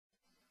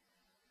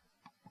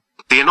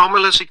The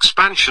anomalous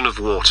expansion of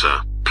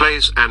water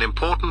plays an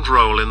important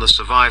role in the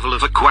survival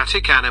of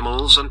aquatic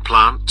animals and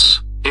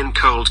plants in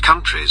cold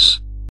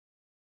countries.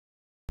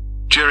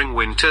 During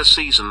winter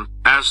season,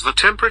 as the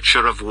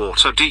temperature of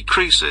water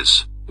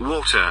decreases,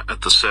 water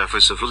at the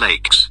surface of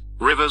lakes,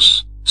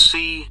 rivers,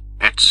 sea,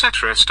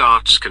 etc.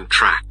 starts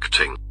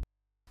contracting.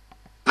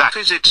 That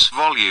is, its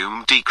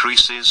volume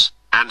decreases,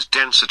 and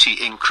density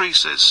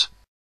increases.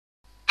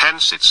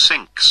 Hence it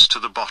sinks to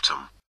the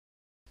bottom.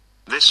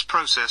 This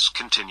process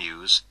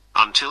continues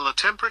until the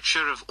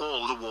temperature of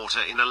all the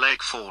water in a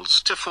lake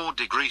falls to 4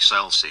 degrees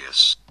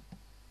Celsius.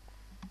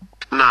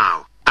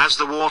 Now, as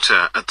the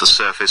water at the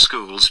surface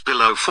cools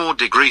below 4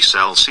 degrees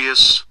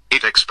Celsius,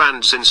 it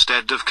expands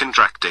instead of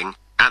contracting,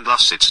 and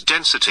thus its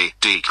density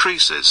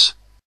decreases.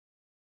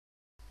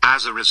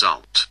 As a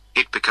result,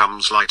 it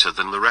becomes lighter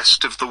than the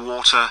rest of the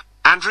water,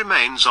 and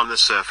remains on the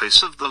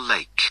surface of the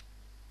lake.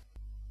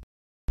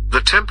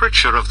 The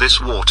temperature of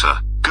this water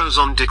goes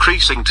on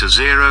decreasing to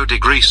 0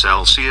 degrees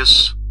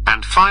Celsius,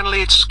 and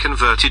finally it's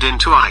converted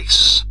into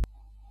ice.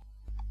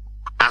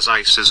 As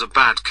ice is a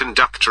bad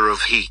conductor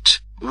of heat,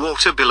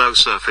 water below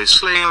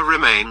surface layer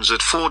remains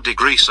at 4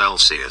 degrees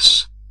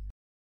Celsius.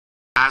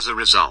 As a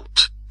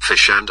result,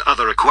 fish and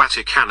other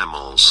aquatic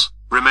animals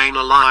remain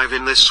alive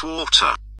in this water.